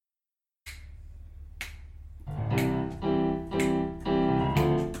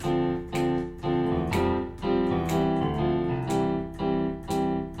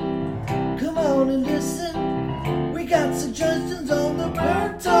wanna listen, we got suggestions on the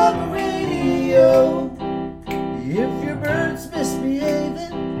Bird Talk Radio. If your bird's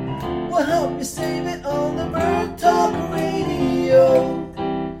misbehaving, we'll help you save it on the Bird Talk Radio.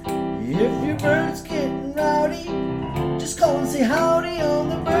 If your bird's getting rowdy, just call and say howdy on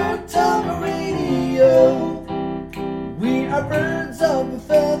the Bird Talk Radio. We are birds of a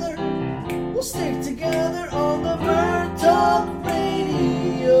feather, we'll stick together on the Bird Talk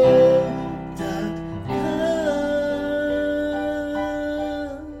Radio.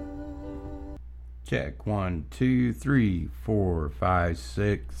 Check 1, 2, 3, 4, 5,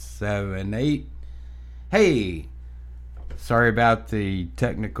 6, 7, 8. Hey, sorry about the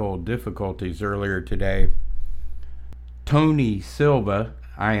technical difficulties earlier today. Tony Silva,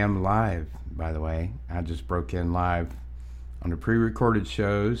 I am live, by the way. I just broke in live on the pre-recorded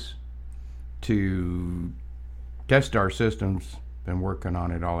shows to test our systems. Been working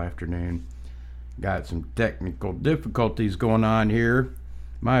on it all afternoon. Got some technical difficulties going on here.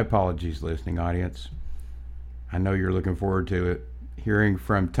 My apologies, listening audience. I know you're looking forward to it. Hearing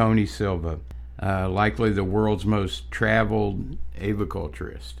from Tony Silva, likely the world's most traveled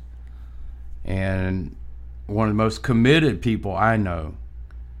aviculturist and one of the most committed people I know.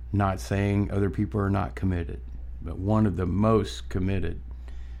 Not saying other people are not committed, but one of the most committed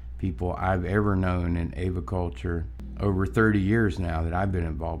people I've ever known in aviculture. Over 30 years now that I've been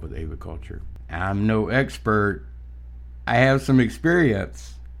involved with aviculture. I'm no expert. I have some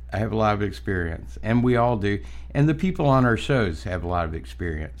experience. I have a lot of experience, and we all do. And the people on our shows have a lot of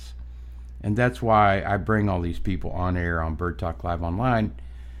experience. And that's why I bring all these people on air on Bird Talk Live Online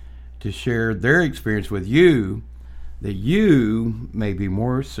to share their experience with you, that you may be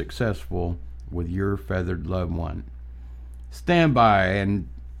more successful with your feathered loved one. Stand by and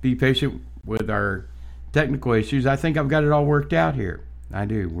be patient with our technical issues. I think I've got it all worked out here. I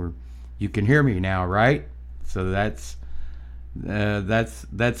do. You can hear me now, right? So that's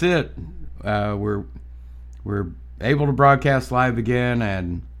it. We're able to broadcast live again,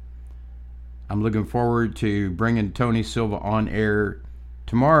 and I'm looking forward to bringing Tony Silva on air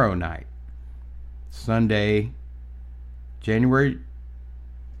tomorrow night, Sunday, January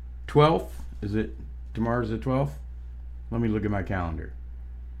 12th. Is it tomorrow's the 12th? Let me look at my calendar.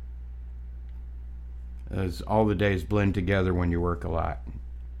 As all the days blend together when you work a lot.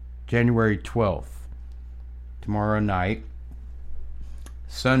 January 12th, tomorrow night,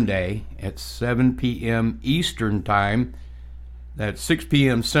 Sunday at 7 p.m. Eastern Time. That's 6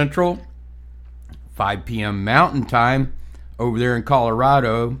 p.m. Central, 5 p.m. Mountain Time over there in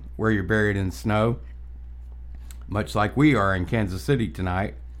Colorado, where you're buried in snow, much like we are in Kansas City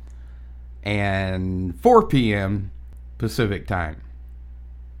tonight, and 4 p.m. Pacific Time.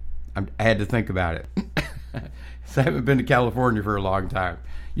 I had to think about it. So I haven't been to California for a long time.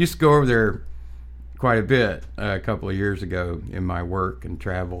 Used to go over there quite a bit a couple of years ago in my work and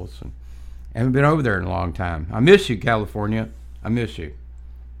travels. And I haven't been over there in a long time. I miss you, California. I miss you.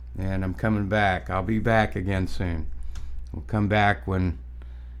 And I'm coming back. I'll be back again soon. We'll come back when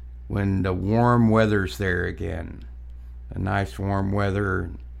the warm weather's there again. The nice warm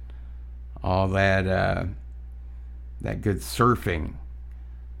weather, all that good surfing.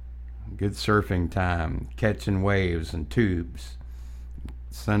 Good surfing time, catching waves and tubes.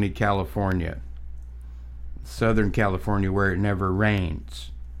 Sunny California. Southern California where it never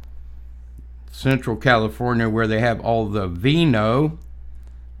rains. Central California where they have all the vino,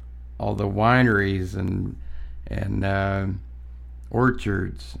 all the wineries and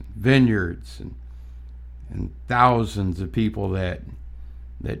orchards, vineyards, and thousands of people that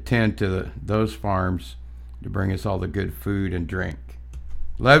tend to those farms to bring us all the good food and drink.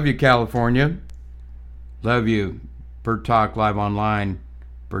 Love you, California. Love you, Bird Talk Live Online,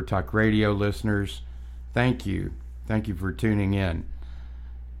 Bird Talk Radio listeners. Thank you. Thank you for tuning in.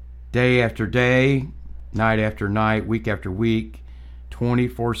 Day after day, night after night, week after week,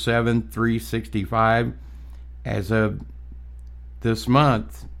 24/7, 365. As of this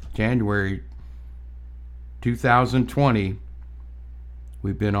month, January 2020,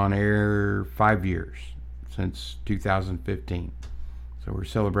 we've been on air 5 years, since 2015. So we're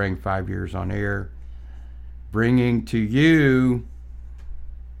celebrating 5 years on air, bringing to you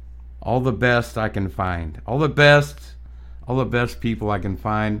all the best I can find, all the best people I can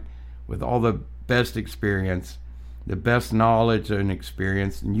find with all the best experience, the best knowledge and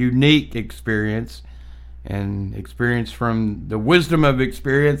experience, and unique experience, and experience from the wisdom of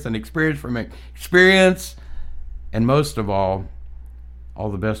experience, and experience from experience, and most of all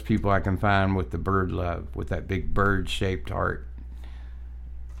the best people I can find with the bird love, with that big bird-shaped heart,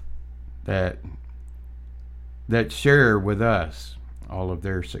 that share with us all of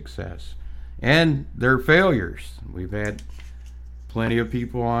their success. and their failures. We've had plenty of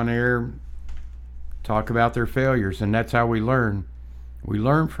people on air talk about their failures, and that's how we learn. We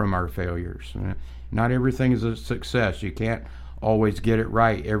learn from our failures. Not everything is a success. You can't always get it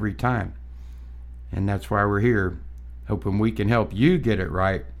right every time. And that's why we're here, hoping we can help you get it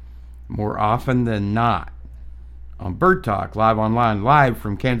right more often than not. On Bird Talk, live online, live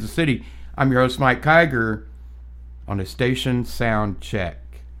from Kansas City, I'm your host, Mike Kiger, on a station sound check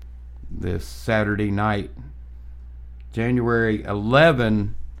this Saturday night, January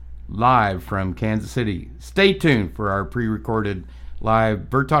 11, live from Kansas City. Stay tuned for our pre-recorded live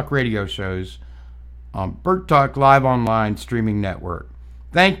Bird Talk radio shows on Bird Talk Live Online streaming network.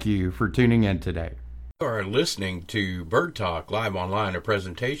 Thank you for tuning in today. You are listening to Bird Talk Live Online, a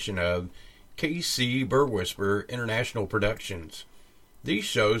presentation of KC Bird Whisperer International Productions. These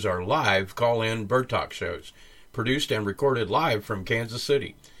shows are live call-in Bird Talk shows, produced and recorded live from Kansas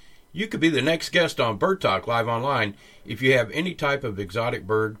City. You could be the next guest on Bird Talk Live Online if you have any type of exotic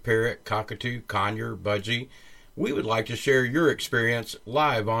bird, parrot, cockatoo, conure, budgie. We would like to share your experience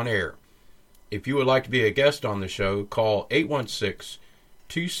live on air. If you would like to be a guest on the show, call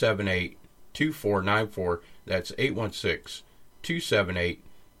 816-278-2494. That's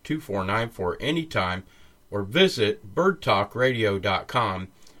 816-278-2494 anytime, or visit birdtalkradio.com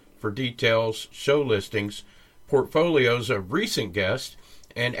for details, show listings, portfolios of recent guests,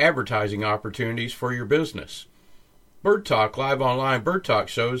 and advertising opportunities for your business. Bird Talk Live Online Bird Talk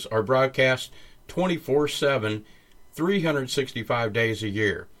shows are broadcast 24/7, 365 days a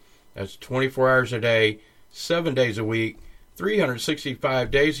year. That's 24 hours a day, 7 days a week,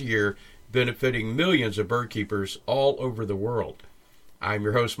 365 days a year, benefiting millions of bird keepers all over the world. I'm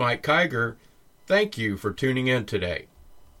your host, Mike Kiger. Thank you for tuning in today.